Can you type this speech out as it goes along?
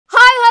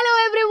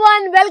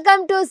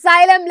welcome to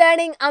Xylem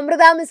Learning.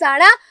 Amrita Miss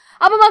ആണ്.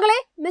 അപ്പോൾ മക്കളെ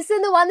മിസ്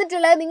ഇന്ന്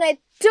വന്നിട്ടുള്ളത് നിങ്ങൾ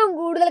ഏറ്റവും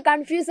കൂടുതൽ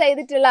കൺഫ്യൂസ്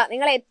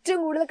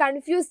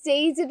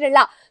ചെയ്യിച്ചിട്ടുള്ള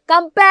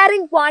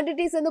കമ്പയറിംഗ്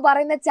ക്വാണ്ടിറ്റീസ് എന്ന്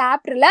പറയുന്ന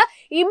ചാപ്റ്ററിൽ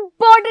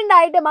ഇമ്പോർട്ടന്റ്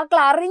ആയിട്ട് മക്കൾ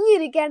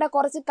അറിഞ്ഞിരിക്കേണ്ട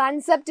കുറച്ച്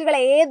കൺസെപ്റ്റുകൾ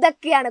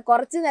ഏതൊക്കെയാണ്,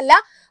 കുറച്ചെന്നല്ല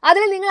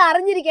അതിൽ നിങ്ങൾ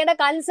അറിഞ്ഞിരിക്കേണ്ട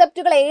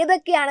കൺസെപ്റ്റുകൾ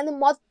ഏതൊക്കെയാണെന്ന്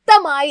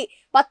മൊത്തമായി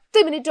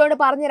 10 മിനിറ്റ് കൊണ്ട്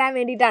പറഞ്ഞു തരാൻ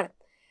വേണ്ടിയിട്ടാണ്.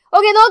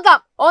 ഓക്കെ, നോക്കാം.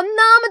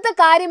 ഒന്നാമത്തെ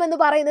കാര്യം എന്ന്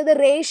പറയുന്നത്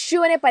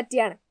റേഷ്യോനെ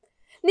പറ്റിയാണ്.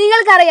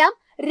 നിങ്ങൾക്കറിയാം,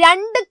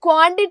 രണ്ട്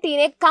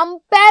ക്വാണ്ടിറ്റീനെ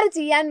കമ്പയർ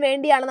ചെയ്യാൻ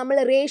വേണ്ടിയാണ് നമ്മൾ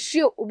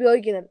റേഷ്യോ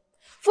ഉപയോഗിക്കുന്നത്.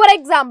 ഫോർ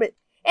എക്സാമ്പിൾ,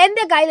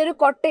 എൻ്റെ കയ്യിൽ ഒരു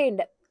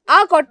കൊട്ടയുണ്ട്. ആ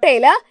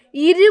കൊട്ടയിൽ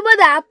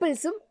 20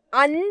 ആപ്പിൾസും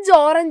 5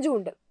 ഓറഞ്ചും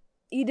ഉണ്ട്.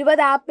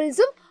 20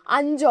 ആപ്പിൾസും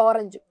 5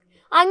 ഓറഞ്ചും.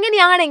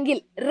 അങ്ങനെയാണെങ്കിൽ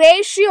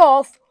ratio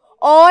of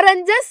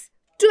oranges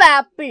to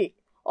apple,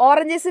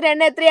 ഓറഞ്ചസിന്റെ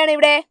എണ്ണം എത്രയാണ്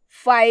ഇവിടെ?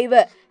 5.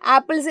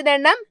 ആപ്പിൾസിന്റെ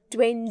എണ്ണം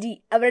 20.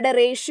 അവരുടെ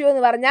റേഷ്യോ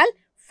എന്ന് പറഞ്ഞാൽ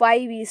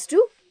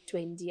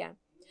 5:20 ആണ്.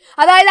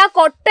 അതായത് ആ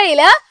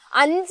കൊട്ടയിൽ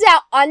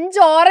 5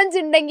 ഓറഞ്ച്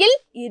ഉണ്ടെങ്കിൽ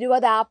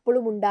 20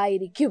 ആപ്പിളും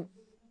ഉണ്ടായിരിക്കും.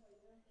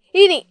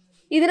 ഇനി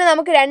ഇതിനെ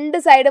നമുക്ക് രണ്ട്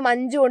സൈഡും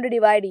 5 കൊണ്ട്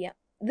ഡിവൈഡ് ചെയ്യാം.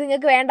 ഇത്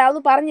നിങ്ങൾക്ക്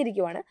വേണ്ടാവെന്ന്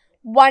പറഞ്ഞിരിക്കുവാണ്.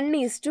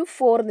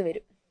 1:4 എന്ന്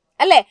വരും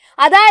അല്ലേ?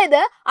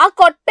 അതായത് ആ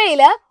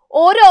കൊട്ടയിൽ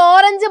ഒരു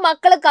ഓറഞ്ച്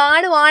മക്കൾ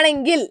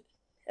കാണുവാണെങ്കിൽ,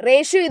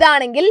 റേഷ്യോ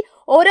ഇതാണെങ്കിൽ,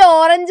 ഒരു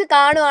ഓറഞ്ച്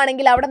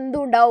കാണുവാണെങ്കിൽ അവിടെ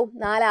എന്തും ഉണ്ടാവും?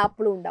 4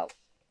 ആപ്പിളും ഉണ്ടാവും.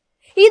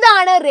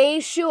 ഇതാണ്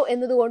റേഷ്യോ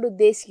എന്നതുകൊണ്ട്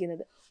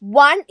ഉദ്ദേശിക്കുന്നത്.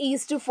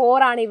 1:4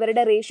 ആണ്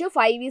ഇവരുടെ റേഷ്യോ.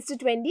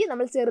 5:20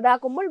 നമ്മൾ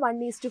ചെറുതാക്കുമ്പോൾ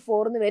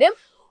 1:4 എന്ന് വരും.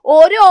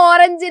 ഒരു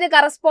ഓറഞ്ചിന്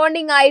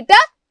കറസ്പോണ്ടിങ് ആയിട്ട്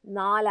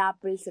 4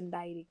 ആപ്പിൾസ്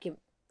ഉണ്ടായിരിക്കും.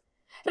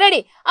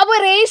 റെഡി? അപ്പോൾ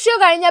റേഷ്യോ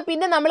കഴിഞ്ഞാൽ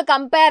പിന്നെ നമ്മൾ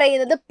കമ്പയർ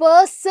ചെയ്യുന്നത്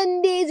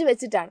പെർസെൻറ്റേജ്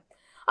വെച്ചിട്ടാണ്.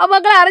 അപ്പോൾ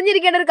മക്കൾ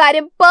അറിഞ്ഞിരിക്കേണ്ട ഒരു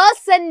കാര്യം,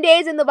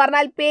 പെർസെൻറ്റേജ് എന്ന്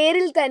പറഞ്ഞാൽ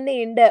പേരിൽ തന്നെ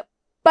ഉണ്ട്,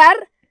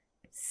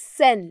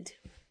 പെർസെന്റ്.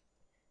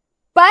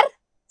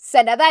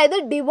 അതായത്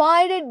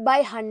ഡിവൈഡഡ് ബൈ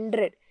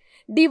 100.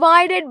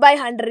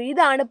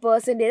 ഇതാണ്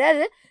പെർസെൻറ്റേജ്.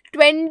 അതായത്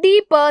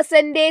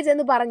 20%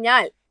 എന്ന്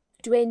പറഞ്ഞാൽ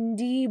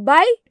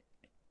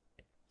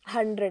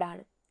 20/100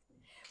 ആണ്.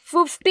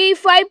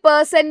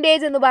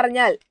 55% എന്ന്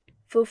പറഞ്ഞാൽ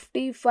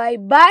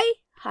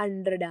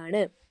 55/100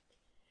 ആണ്.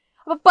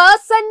 അപ്പൊ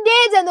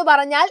പെർസെൻറ്റേജ് എന്ന്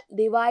പറഞ്ഞാൽ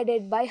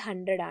ഡിവൈഡഡ് ബൈ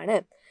 100 ആണ്.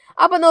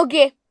 അപ്പൊ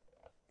നോക്കിയേ,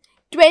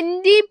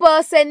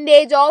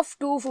 20% ഓഫ്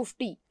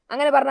 250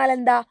 അങ്ങനെ പറഞ്ഞാൽ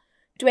എന്താ?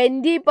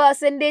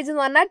 20%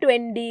 എന്ന് പറഞ്ഞാൽ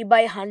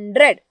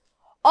 20/100.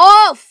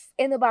 ഓഫ്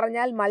എന്ന്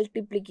പറഞ്ഞാൽ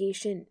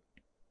മൾട്ടിപ്ലിക്കേഷൻ,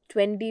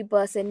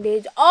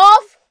 20%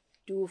 ഓഫ്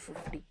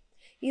 250.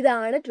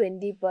 ഇതാണ്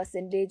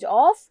 20%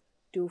 ഓഫ്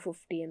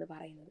 250 എന്ന്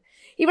പറയുന്നത്.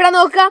 ഇവിടെ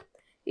നോക്കുക,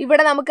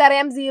 ഇവിടെ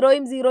നമുക്കറിയാം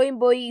 0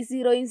 പോയി,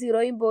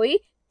 0 പോയി.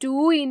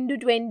 2 ×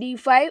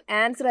 25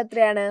 ആൻസർ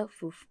എത്രയാണ്?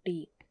 50.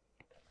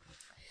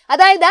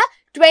 അതായത്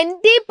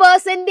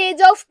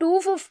 20% ഓഫ്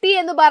 250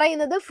 എന്ന്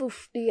പറയുന്നത്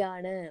 50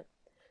 ആണ്.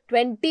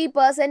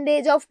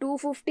 20% ഓഫ്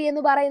 250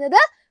 എന്ന് പറയുന്നത്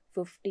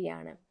 50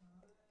 ആണ്.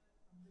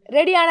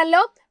 റെഡി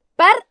ആണല്ലോ?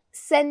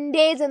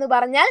 പെർസെൻറ്റേജ് എന്ന്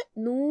പറഞ്ഞാൽ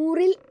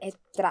 100ൽ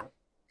എത്ര,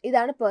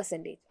 ഇതാണ്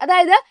പെർസെൻറ്റേജ്.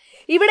 അതായത്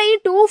ഇവിടെ ഈ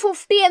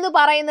 250 എന്ന്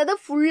പറയുന്നത്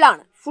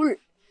ഫുള്ളാണ്.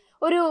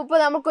 ഒരു ഇപ്പോൾ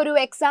നമുക്കൊരു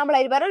എക്സാമ്പിൾ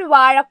ആയിട്ട് പറയാം, ഒരു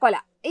വാഴക്കൊല.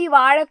 ഈ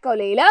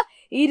വാഴക്കൊലയിൽ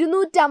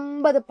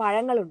 250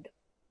 പഴങ്ങളുണ്ട്.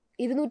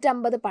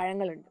 250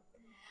 പഴങ്ങളുണ്ട്.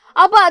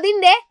 അപ്പോൾ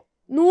അതിൻ്റെ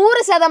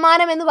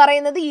 100% എന്ന്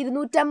പറയുന്നത്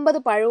 250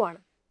 പഴമാണ്.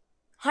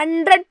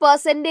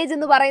 100%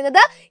 എന്ന്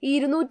പറയുന്നത്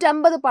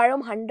 250 പഴം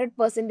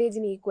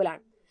 100%ന് ഈക്വൽ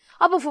ആണ്.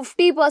 അപ്പോൾ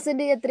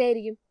 50%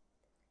 എത്രയായിരിക്കും?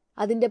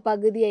 അതിൻ്റെ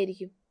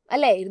പകുതിയായിരിക്കും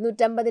അല്ലേ?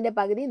 250ന്റെ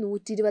പകുതി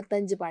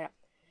 125 പഴം.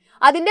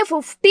 അതിൻ്റെ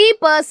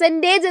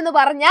 50% എന്ന്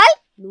പറഞ്ഞാൽ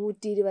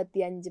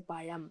 125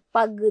 പഴം,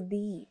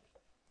 പകുതി.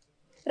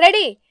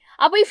 റെഡി?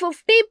 അപ്പൊ ഈ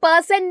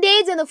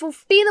 50% എന്ന്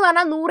 50 എന്ന്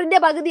പറഞ്ഞാൽ 100ന്റെ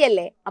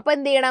പകുതിയല്ലേ? അപ്പൊ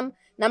എന്ത് ചെയ്യണം?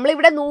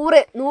 നമ്മളിവിടെ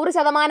 100%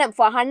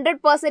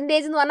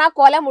 100% എന്ന് പറഞ്ഞാൽ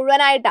കൊല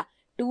മുഴുവനായിട്ടാ.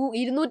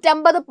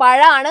 250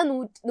 പഴമാണ്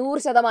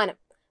 100%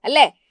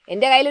 അല്ലേ?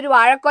 എൻ്റെ കയ്യിലൊരു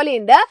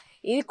വാഴക്കൊലയുണ്ട്.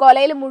 ഈ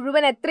കൊലയിൽ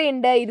മുഴുവൻ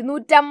എത്രയുണ്ട്?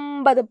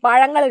 250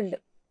 പഴങ്ങളുണ്ട്.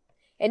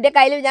 എൻ്റെ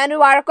കയ്യിൽ ഞാനൊരു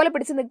വാഴക്കൊല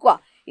പിടിച്ച് നിൽക്കുക.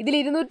 ഇതിൽ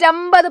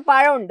 250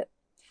 പഴമുണ്ട്.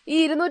 ഈ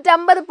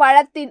 250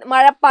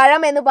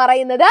 പഴം എന്ന്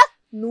പറയുന്നത്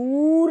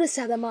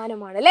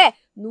 100% അല്ലേ?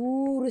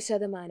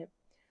 100%.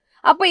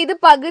 അപ്പൊ ഇത്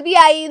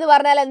പകുതിയായി എന്ന്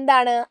പറഞ്ഞാൽ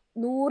എന്താണ്?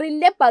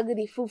 100ന്റെ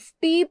പകുതി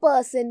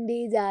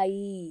 50%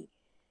 ആയി.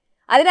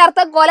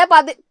 അതിനർത്ഥം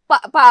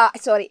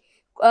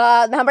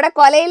നമ്മുടെ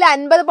കൊലയിൽ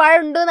 50 പഴം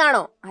ഉണ്ട്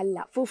എന്നാണോ? അല്ല,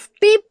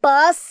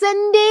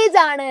 50%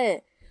 ആണ്.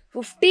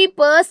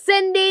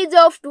 50%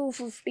 ഓഫ്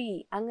 250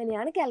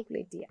 അങ്ങനെയാണ്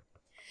കാൽക്കുലേറ്റ് ചെയ്യുക.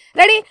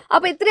 റെഡി?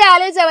 അപ്പൊ ഇത്ര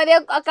ആലോചിച്ചാൽ മതി,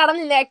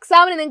 കടന്നില്ല.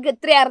 എക്സാമിന് നിങ്ങൾക്ക്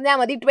ഇത്ര അറിഞ്ഞാൽ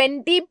മതി.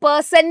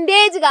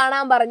 20%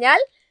 കാണാൻ പറഞ്ഞാൽ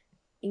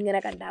ഇങ്ങനെ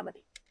കണ്ടാൽ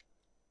മതി.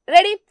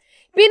 റെഡി?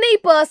 പിന്നെ ഈ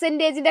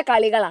പെർസെൻറ്റേജിന്റെ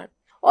കളികളാണ്.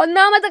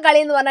 ഒന്നാമത്തെ കളി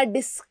എന്ന് പറഞ്ഞാൽ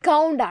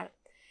ഡിസ്കൗണ്ട് ആണ്.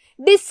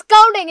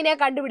 ഡിസ്കൗണ്ട് എങ്ങനെയാ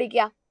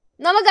കണ്ടുപിടിക്കുക?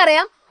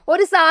 നമുക്കറിയാം,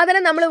 ഒരു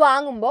സാധനം നമ്മൾ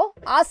വാങ്ങുമ്പോൾ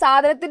ആ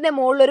സാധനത്തിന്റെ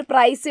മുകളിൽ ഒരു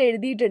പ്രൈസ്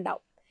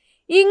എഴുതിയിട്ടുണ്ടാവും.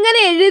 ഇങ്ങനെ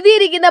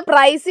എഴുതിയിരിക്കുന്ന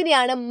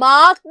പ്രൈസിനെയാണ്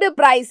മാർക്ക്ഡ്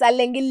പ്രൈസ്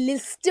അല്ലെങ്കിൽ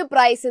ലിസ്റ്റ്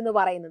പ്രൈസ് എന്ന്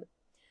പറയുന്നത്.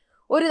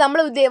 നമ്മൾ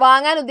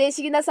വാങ്ങാൻ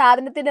ഉദ്ദേശിക്കുന്ന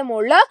സാധനത്തിന്റെ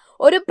മുകളിൽ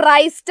ഒരു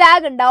പ്രൈസ്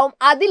ടാഗ് ഉണ്ടാവും.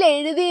 അതിൽ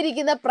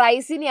എഴുതിയിരിക്കുന്ന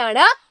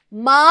പ്രൈസിനെയാണ്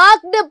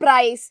മാർക്ക്ഡ്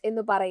പ്രൈസ്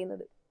എന്ന്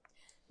പറയുന്നത്.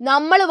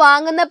 നമ്മൾ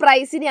വാങ്ങുന്ന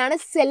പ്രൈസിനെയാണ്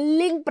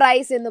സെല്ലിംഗ്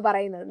പ്രൈസ് എന്ന്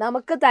പറയുന്നത്.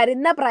 നമുക്ക്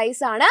തരുന്ന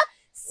പ്രൈസ് ആണ്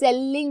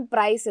സെല്ലിംഗ്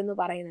പ്രൈസ് എന്ന്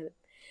പറയുന്നത്.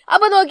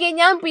 അപ്പൊ നോക്കിയേ,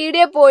 ഞാൻ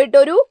പീടികയിൽ പോയിട്ട്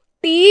ഒരു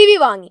ടി വി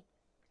വാങ്ങി.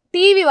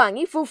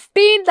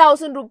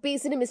 15,000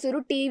 റുപ്പീസിന് മിസ് ഒരു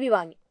ടി വി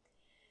വാങ്ങി.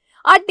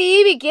 ആ ടി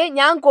വിക്ക്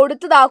ഞാൻ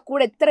കൊടുത്തത് ആ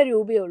കൂടെ എത്ര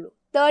രൂപയുള്ളൂ?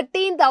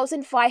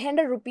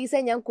 13,500 റുപ്പീസേ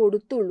ഞാൻ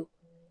കൊടുത്തുള്ളൂ.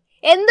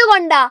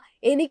 എന്തുകൊണ്ടാ?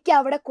 എനിക്ക്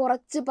അവിടെ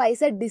കുറച്ച്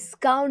പൈസ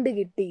ഡിസ്കൗണ്ട്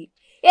കിട്ടി.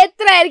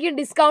 എത്ര ആയിരിക്കും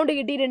discount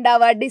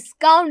കിട്ടിയിട്ടുണ്ടാവുക?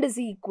 Discount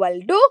is equal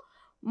to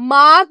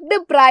marked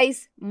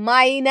price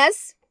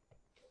minus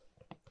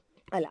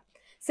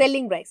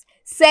selling price.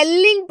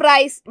 Selling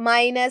price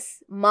minus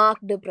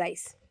marked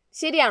price.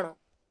 ശരിയാണോ?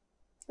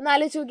 ഒന്ന്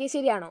ആലോചിച്ച് നോക്കിയേ,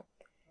 ശരിയാണോ?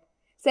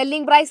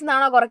 സെല്ലിംഗ് പ്രൈസ്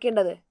എന്നാണോ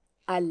കുറയ്ക്കേണ്ടത്?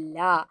 അല്ല.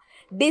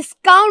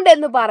 ഡിസ്കൗണ്ട്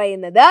എന്ന്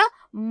പറയുന്നത്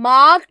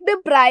marked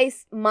price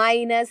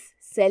minus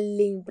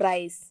selling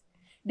price.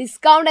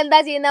 Discount എന്താ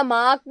ചെയ്യുന്നത്?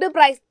 മാർക്ക്ഡ്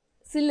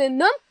പ്രൈസിൽ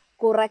നിന്നും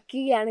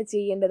കുറയ്ക്കുകയാണ്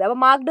ചെയ്യേണ്ടത്. അപ്പൊ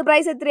മാർക്ക്ഡ്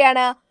പ്രൈസ്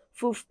എത്രയാണ്?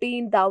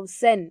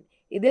 15,000.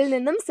 ഇതിൽ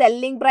നിന്നും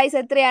സെല്ലിംഗ് പ്രൈസ്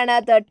എത്രയാണ്?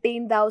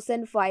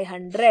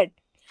 13,500.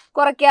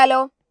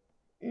 കുറയ്ക്കാലോ.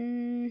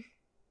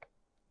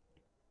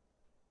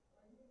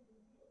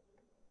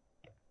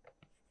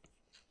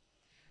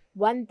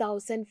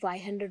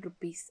 1,500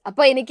 റുപ്പീസ്.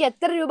 അപ്പൊ എനിക്ക്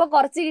എത്ര രൂപ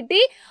കുറച്ച്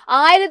കിട്ടി?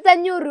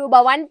 1,500 രൂപ.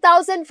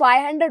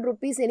 1,500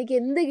 റുപ്പീസ് എനിക്ക്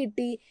എന്ത്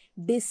കിട്ടി?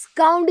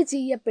 ഡിസ്കൗണ്ട്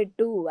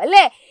ചെയ്യപ്പെട്ടു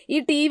അല്ലേ? ഈ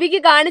ടി വിക്ക്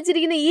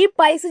കാണിച്ചിരിക്കുന്ന ഈ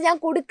പൈസ ഞാൻ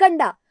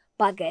കൊടുക്കണ്ട,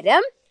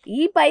 പകരം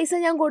ഈ പൈസ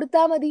ഞാൻ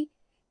കൊടുത്താൽ മതി.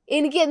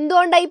 എനിക്ക്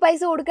എന്തുകൊണ്ടാണ് ഈ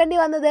പൈസ കൊടുക്കേണ്ടി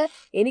വന്നത്?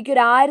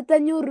 എനിക്കൊരു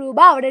 1,500 രൂപ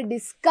അവിടെ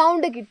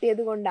ഡിസ്കൗണ്ട്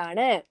കിട്ടിയത്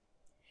കൊണ്ടാണ്.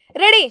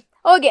 റെഡി?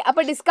 ഓക്കെ.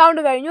 അപ്പൊ ഡിസ്കൗണ്ട്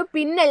കഴിഞ്ഞു.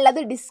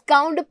 പിന്നുള്ളത്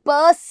ഡിസ്കൗണ്ട്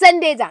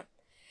പെർസെൻറ്റേജ് ആണ്.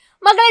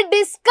 മക്കളെ,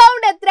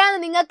 ഡിസ്കൗണ്ട്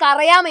എത്രയാണെന്ന് നിങ്ങൾക്ക്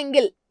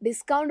അറിയാമെങ്കിൽ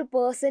ഡിസ്കൗണ്ട്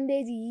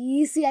പെർസെൻറ്റേജ്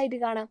ഈസി ആയിട്ട്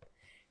കാണാം.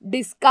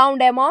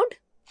 Discount amount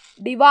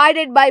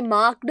divided by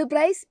marked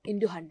price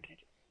into 100.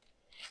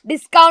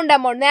 Discount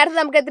amount നേരത്തെ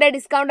നമുക്ക് എത്ര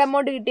ഡിസ്കൗണ്ട്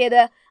എമൗണ്ട്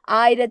കിട്ടിയത്?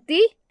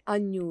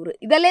 1,500.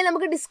 ഇതല്ലേ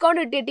നമുക്ക്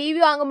ഡിസ്കൗണ്ട് കിട്ടിയത്? ടി വി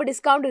വാങ്ങുമ്പോൾ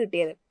ഡിസ്കൗണ്ട്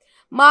കിട്ടിയത്.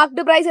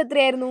 മാർക്ക്ഡ് പ്രൈസ്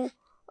എത്രയായിരുന്നു?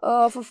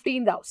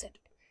 15,000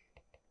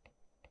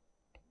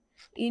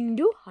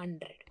 ഇൻറ്റു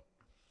 100.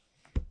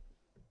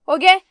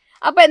 ഓക്കെ.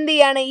 അപ്പൊ എന്ത്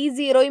ചെയ്യാണ്? ഈ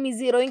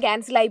സീറോയും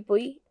ക്യാൻസൽ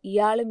ആയിപ്പോയി,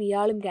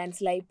 ഇയാളും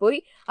ക്യാൻസൽ ആയിപ്പോയി.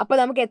 അപ്പൊ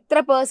നമുക്ക് എത്ര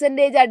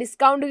പെർസെൻറ്റേജാ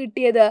ഡിസ്കൗണ്ട്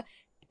കിട്ടിയത്?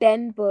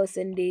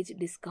 10%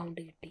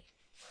 ഡിസ്കൗണ്ട് കിട്ടി.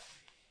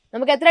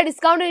 നമുക്ക് എത്ര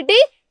ഡിസ്കൗണ്ട് കിട്ടി?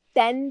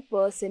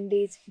 10%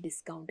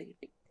 ഡിസ്കൗണ്ട്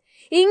കിട്ടി.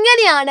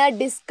 ഇങ്ങനെയാണ്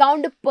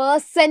ഡിസ്കൗണ്ട്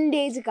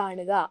പെർസെൻറ്റേജ്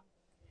കാണുക.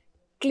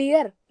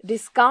 Clear?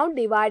 Discount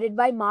divided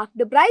by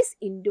marked price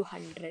into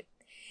 100.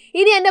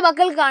 ഇനി എൻ്റെ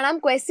മക്കൾക്ക് കാണാം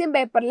ക്വസ്റ്റ്യൻ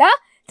പേപ്പറിൽ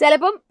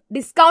ചിലപ്പം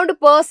ഡിസ്കൗണ്ട്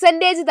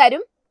പെർസെൻറ്റേജ്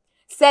തരും,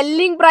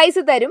 സെല്ലിംഗ്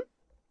പ്രൈസ്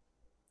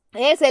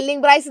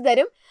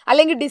തരും,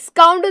 അല്ലെങ്കിൽ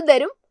ഡിസ്കൗണ്ടും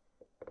തരും,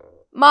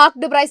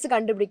 മാർക്ക്ഡ് പ്രൈസ്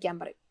കണ്ടുപിടിക്കാൻ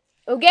പറയും.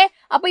 ഓക്കെ.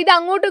 അപ്പൊ ഇത്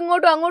അങ്ങോട്ടും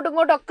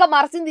ഇങ്ങോട്ടും ഒക്കെ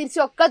മറിച്ചും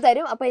തിരിച്ചും ഒക്കെ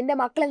തരും. അപ്പൊ എൻ്റെ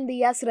മക്കൾ എന്ത്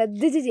ചെയ്യുക?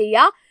 ശ്രദ്ധിച്ച്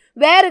ചെയ്യുക.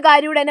 വേറെ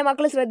കാര്യം കൂടെ എൻ്റെ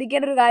മക്കൾ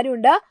ശ്രദ്ധിക്കേണ്ട ഒരു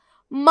കാര്യമുണ്ട്.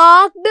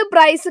 മാർക്ക്ഡ്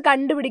പ്രൈസ്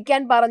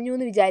കണ്ടുപിടിക്കാൻ പറഞ്ഞു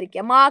എന്ന്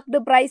വിചാരിക്കുക. മാർക്ക്ഡ്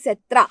പ്രൈസ്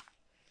എത്ര?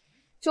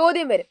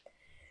 ചോദ്യം വരും.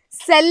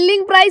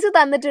 സെല്ലിംഗ് പ്രൈസ്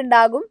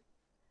തന്നിട്ടുണ്ടാകും,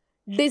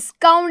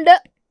 ഡിസ്കൗണ്ട്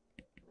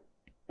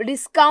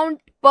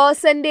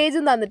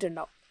പെർസെൻറ്റേജും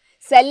തന്നിട്ടുണ്ടാവും,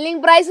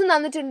 സെല്ലിംഗ് പ്രൈസും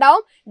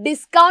തന്നിട്ടുണ്ടാവും,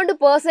 ഡിസ്കൗണ്ട്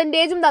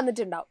പെർസെൻറ്റേജും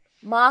തന്നിട്ടുണ്ടാവും.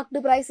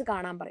 മാർക്ക്ഡ് പ്രൈസ്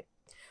കാണാൻ പറയും.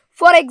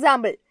 ഫോർ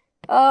എക്സാമ്പിൾ,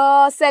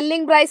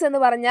 സെല്ലിംഗ് പ്രൈസ് എന്ന്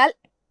പറഞ്ഞാൽ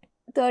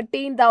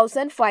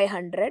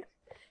 13,500,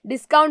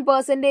 ഡിസ്കൗണ്ട്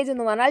പെർസെൻറ്റേജ്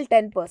എന്ന് പറഞ്ഞാൽ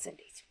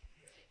 10%.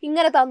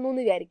 ഇങ്ങനെ തന്നു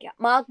എന്ന് വിചാരിക്കുക.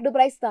 മാർക്ക്ഡ്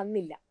പ്രൈസ്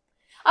തന്നില്ല.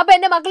 അപ്പൊ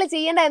എൻ്റെ മക്കൾ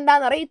ചെയ്യേണ്ട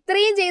എന്താണെന്ന് അറിയാം?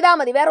 ഇത്രയും ചെയ്താൽ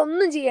മതി, വേറെ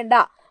ഒന്നും ചെയ്യണ്ട.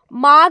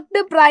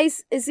 Marked price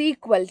is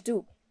equal to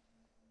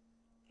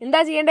എന്താ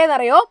ചെയ്യേണ്ടതെന്ന്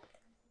അറിയോ?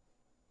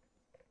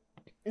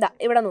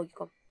 ഇവിടെ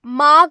നോക്കിക്കോ.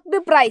 മാർക്ക്ഡ്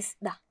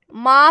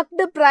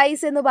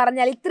പ്രൈസ് എന്ന്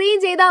പറഞ്ഞാൽ ഇത്രയും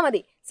ചെയ്താൽ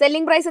മതി.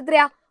 സെല്ലിംഗ് പ്രൈസ്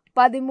എത്രയാ?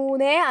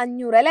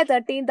 13,500 അല്ലെ?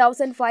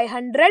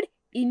 13,500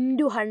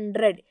 ഇൻറ്റു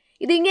 100.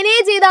 ഇതിങ്ങനെ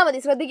ചെയ്താൽ മതി.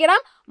 ശ്രദ്ധിക്കണം,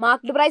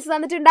 marked price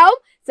തന്നിട്ടുണ്ടാവും,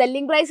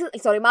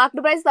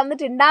 marked price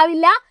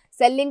തന്നിട്ടുണ്ടാവില്ല,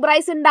 selling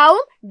price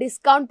ഉണ്ടാവും,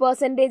 ഡിസ്കൗണ്ട്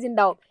പെർസെൻറ്റേജ്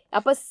ഉണ്ടാവും.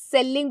 അപ്പൊ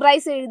സെല്ലിംഗ്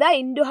പ്രൈസ് എഴുതുക,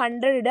 ഇൻറ്റു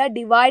 100 ഇടുക,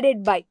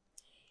 ഡിവൈഡഡ് ബൈ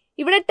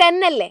ഇവിടെ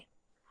 10 അല്ലേ?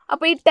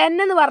 അപ്പൊ ഈ 10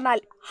 എന്ന് പറഞ്ഞാൽ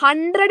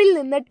 100ൽ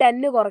നിന്ന്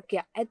 10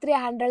 കുറയ്ക്കുക. എത്രയാ?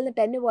 100ൽ നിന്ന്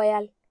 10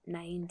 പോയാൽ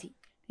 90.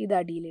 ഇത്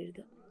അടിയിൽ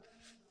എഴുതുക.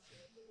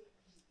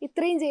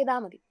 ഇത്രയും ചെയ്താൽ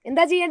മതി.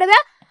 എന്താ ചെയ്യേണ്ടത്?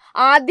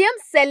 ആദ്യം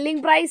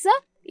selling price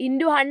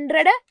into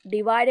 100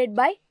 divided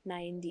by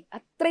 90.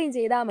 അത്രയും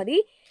ചെയ്താൽ മതി.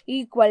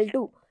 Equal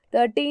to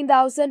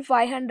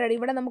 13,500.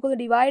 ഇവിടെ നമുക്കൊന്ന്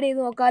ഡിവൈഡ്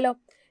ചെയ്ത് നോക്കാമല്ലോ.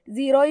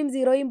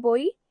 0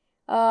 പോയി,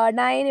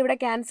 9 ഇവിടെ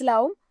ക്യാൻസൽ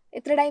ആവും.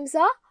 എത്ര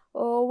ടൈംസാ?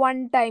 1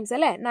 ടൈംസ്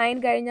അല്ലേ? 9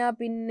 കഴിഞ്ഞാൽ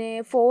പിന്നെ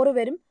 4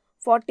 വരും.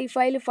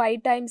 45ൽ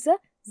 5 ടൈംസ്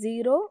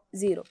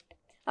 0.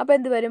 അപ്പോൾ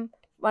എന്ത് വരും?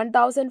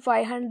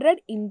 1,500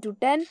 ഇൻറ്റു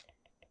 10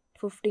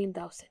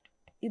 15,000.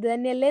 ഇത്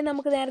തന്നെയല്ലേ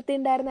നമുക്ക് നേരത്തെ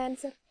ഉണ്ടായിരുന്ന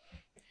ആൻസർ?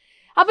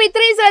 അപ്പൊ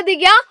ഇത്രയും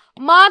ശ്രദ്ധിക്കുക.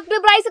 മാർക്ക്ഡ്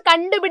പ്രൈസ്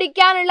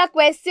കണ്ടുപിടിക്കാനുള്ള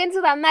ക്വസ്റ്റ്യൻസ്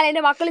തന്നാൽ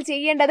എൻ്റെ മക്കൾ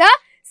ചെയ്യേണ്ടത്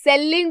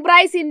selling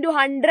price into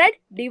 100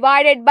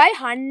 divided by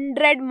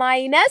 100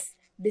 minus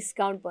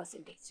discount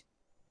percentage.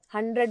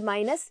 100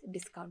 minus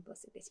discount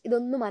percentage.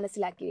 ഇതൊന്ന്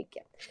മനസ്സിലാക്കി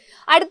വെക്കുക.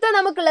 അടുത്ത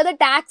നമുക്കുള്ളത്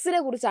ടാക്സിനെ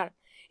കുറിച്ചാണ്.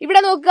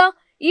 ഇവിടെ നോക്കുക,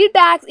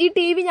 ഈ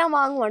ടി വി ഞാൻ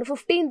വാങ്ങുവാണ്.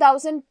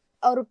 15,000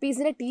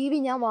 റുപ്പീസിൻ്റെ ടി വി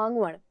ഞാൻ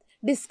വാങ്ങുവാണ്.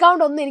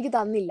 ഡിസ്കൗണ്ട് ഒന്നും എനിക്ക്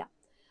തന്നില്ല.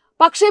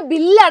 പക്ഷേ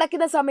ബില്ല്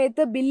അടയ്ക്കുന്ന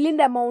സമയത്ത്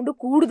ബില്ലിൻ്റെ എമൗണ്ട്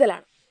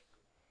കൂടുതലാണ്.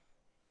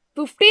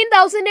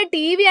 15,000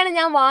 ടി വിയാണ്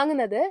ഞാൻ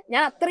വാങ്ങുന്നത്.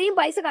 ഞാൻ അത്രയും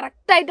പൈസ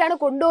കറക്റ്റായിട്ടാണ്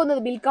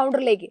കൊണ്ടുപോകുന്നത് ബിൽ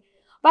കൗണ്ടറിലേക്ക്.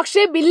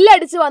 പക്ഷേ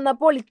ബില്ലടിച്ച്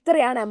വന്നപ്പോൾ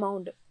ഇത്രയാണ്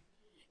എമൗണ്ട്.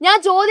 ഞാൻ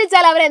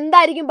ചോദിച്ചാൽ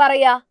അവരെന്തായിരിക്കും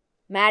പറയുക?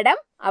 മാഡം,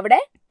 അവിടെ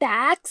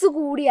ടാക്സ്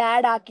കൂടി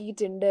ആഡ്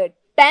ആക്കിയിട്ടുണ്ട്,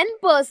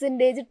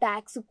 10%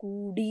 ടാക്സ്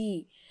കൂടി.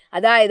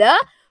 അതായത്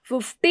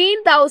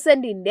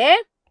 15,000-ന്റെ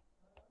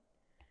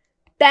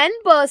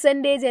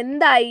 10%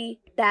 എന്തായി?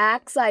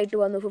 ടാക്സ് ആയിട്ട്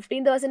വന്നു.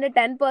 15,000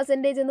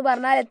 10% എന്ന്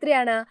പറഞ്ഞാൽ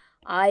എത്രയാണ്?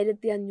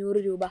 1,500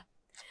 രൂപ.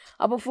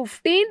 അപ്പോൾ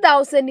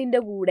 15,000-ന്റെ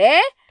കൂടെ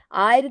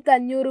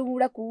 1,500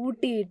 കൂടെ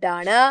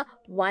കൂട്ടിയിട്ടാണ്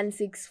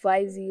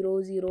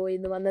 16,500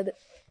 എന്ന് വന്നത്.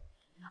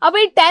 അപ്പോൾ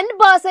ഈ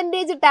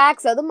 10%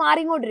 ടാക്സ് അത്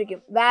മാറിക്കൊണ്ടിരിക്കും.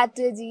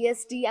 വാറ്റ്,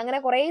 GST അങ്ങനെ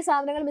കുറേ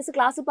സാധനങ്ങൾ മിസ്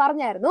ക്ലാസ്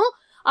പറഞ്ഞായിരുന്നു.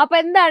 അപ്പോൾ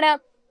എന്താണ്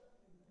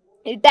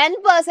ഈ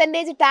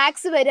 10%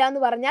 ടാക്സ് വരിക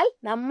എന്ന് പറഞ്ഞാൽ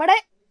നമ്മുടെ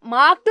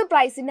മാർക്ക്ഡ്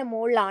പ്രൈസിന്റെ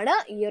മുകളിലാണ്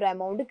ഈ ഒരു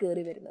എമൗണ്ട്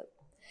കയറി വരുന്നത്.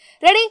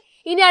 റെഡി?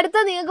 ഇനി അടുത്ത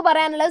നിങ്ങൾക്ക്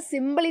പറയാനുള്ളത്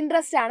സിമ്പിൾ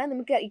ഇൻട്രസ്റ്റ് ആണ്.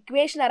 നമുക്ക്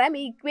ഇക്വേഷൻ അറിയാം.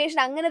 ഈ ഇക്വേഷൻ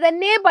അങ്ങനെ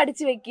തന്നെ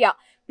പഠിച്ചു വെക്കുക.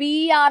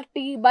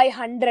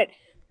 PRT/100.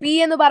 P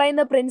എന്ന്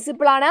പറയുന്ന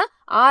പ്രിൻസിപ്പിൾ ആണ്,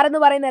 R എന്ന്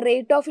പറയുന്ന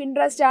റേറ്റ് ഓഫ്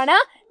ഇൻട്രസ്റ്റ് ആണ്,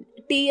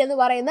 T എന്ന്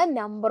പറയുന്ന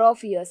നമ്പർ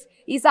ഓഫ് ഇയേഴ്സ്.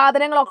 ഈ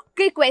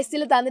സാധനങ്ങളൊക്കെ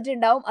ക്വസ്റ്റിൽ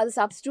തന്നിട്ടുണ്ടാവും. അത്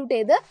സബ്സ്റ്റിറ്റ്യൂട്ട്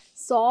ചെയ്ത്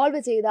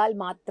സോൾവ് ചെയ്താൽ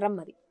മാത്രം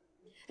മതി.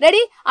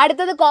 റെഡി?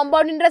 അടുത്തത്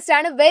കോമ്പൗണ്ട് ഇൻട്രസ്റ്റ്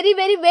ആണ്. Very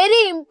very very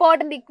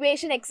important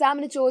equation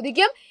എക്സാമിന്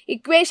ചോദിക്കും.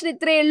 ഇക്വേഷൻ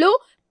ഇത്രയേ ഉള്ളൂ.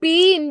 P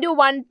 ×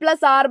 1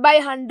 +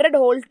 R/100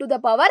 whole to the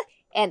power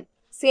n.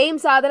 Same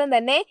സാധനം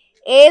തന്നെ.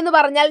 A എന്ന്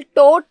പറഞ്ഞാൽ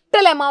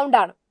ടോട്ടൽ എമൗണ്ട്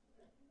ആണ്.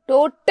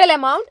 Total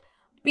amount.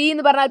 P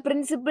എന്ന് പറഞ്ഞാൽ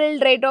principle,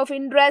 rate of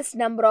interest,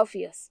 number of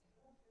years.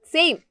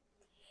 Same.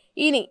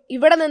 ഇനി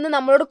ഇവിടെ നിന്ന്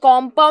നമ്മളോട്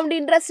കോമ്പൗണ്ട്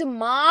ഇൻട്രസ്റ്റ്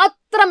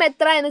മാത്രം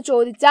എത്ര എന്ന്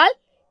ചോദിച്ചാൽ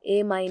A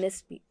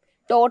 - P.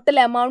 ടോട്ടൽ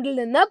എമൗണ്ടിൽ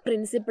നിന്ന്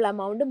പ്രിൻസിപ്പൽ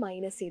എമൗണ്ട്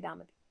മൈനസ് ചെയ്താൽ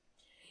മതി.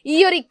 ഈ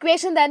ഒരു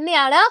ഇക്വേഷൻ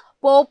തന്നെയാണ്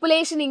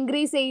പോപ്പുലേഷൻ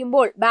ഇൻക്രീസ്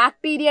ചെയ്യുമ്പോൾ,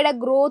 ബാക്ടീരിയയുടെ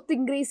ഗ്രോത്ത്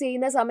ഇൻക്രീസ്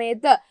ചെയ്യുന്ന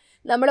സമയത്ത്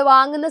നമ്മൾ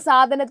വാങ്ങുന്ന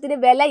സാധനത്തിന്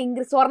വില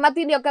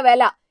സ്വർണത്തിൻ്റെ ഒക്കെ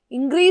വില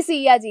ഇൻക്രീസ്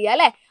ചെയ്യുക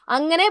അല്ലേ?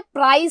 അങ്ങനെ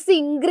പ്രൈസ്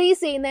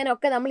ഇൻക്രീസ്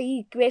ചെയ്യുന്നതിനൊക്കെ നമ്മൾ ഈ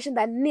ഇക്വേഷൻ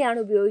തന്നെയാണ്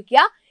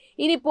ഉപയോഗിക്കുക.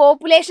 ഇനി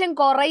പോപ്പുലേഷൻ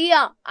കുറയുക,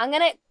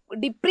 അങ്ങനെ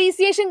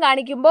ഡിപ്രീസിയേഷൻ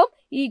കാണിക്കുമ്പോൾ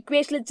ഈ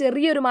ഇക്വേഷനിൽ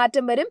ചെറിയൊരു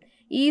മാറ്റം വരും.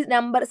 ഈ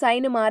നമ്പർ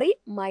സൈന് മാറി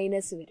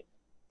മൈനസ് വരും.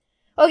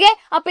 ഓക്കെ,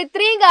 അപ്പൊ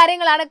ഇത്രയും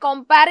കാര്യങ്ങളാണ്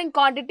കമ്പയറിംഗ്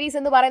ക്വാണ്ടിറ്റീസ്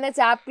എന്ന് പറയുന്ന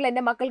ചാപ്റ്ററിൽ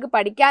എൻ്റെ മക്കൾക്ക്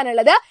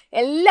പഠിക്കാനുള്ളത്.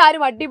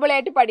 എല്ലാവരും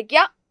അടിപൊളിയായിട്ട്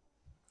പഠിക്കുക.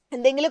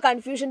 എന്തെങ്കിലും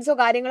കൺഫ്യൂഷൻസോ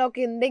കാര്യങ്ങളോ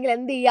ഒക്കെ ഉണ്ടെങ്കിൽ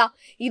എന്ത് ചെയ്യുക?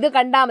 ഇത്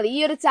കണ്ടാൽ മതി. ഈ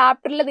ഒരു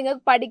ചാപ്റ്ററിൽ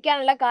നിങ്ങൾക്ക്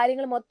പഠിക്കാനുള്ള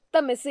കാര്യങ്ങൾ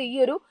മൊത്തം മിസ് ഈ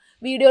ഒരു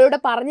വീഡിയോയിലൂടെ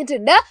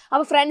പറഞ്ഞിട്ടുണ്ട്.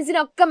 അപ്പോൾ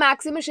ഫ്രണ്ട്സിനൊക്കെ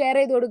മാക്സിമം ഷെയർ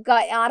ചെയ്ത് കൊടുക്കുക.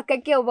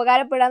 ആർക്കൊക്കെ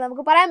ഉപകാരപ്പെടാൻ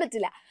നമുക്ക് പറയാൻ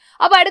പറ്റില്ല.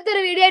 അപ്പോൾ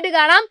അടുത്തൊരു വീഡിയോ ആയിട്ട്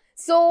കാണാം.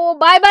 So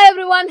bye bye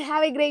everyone.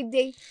 Have A great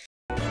day.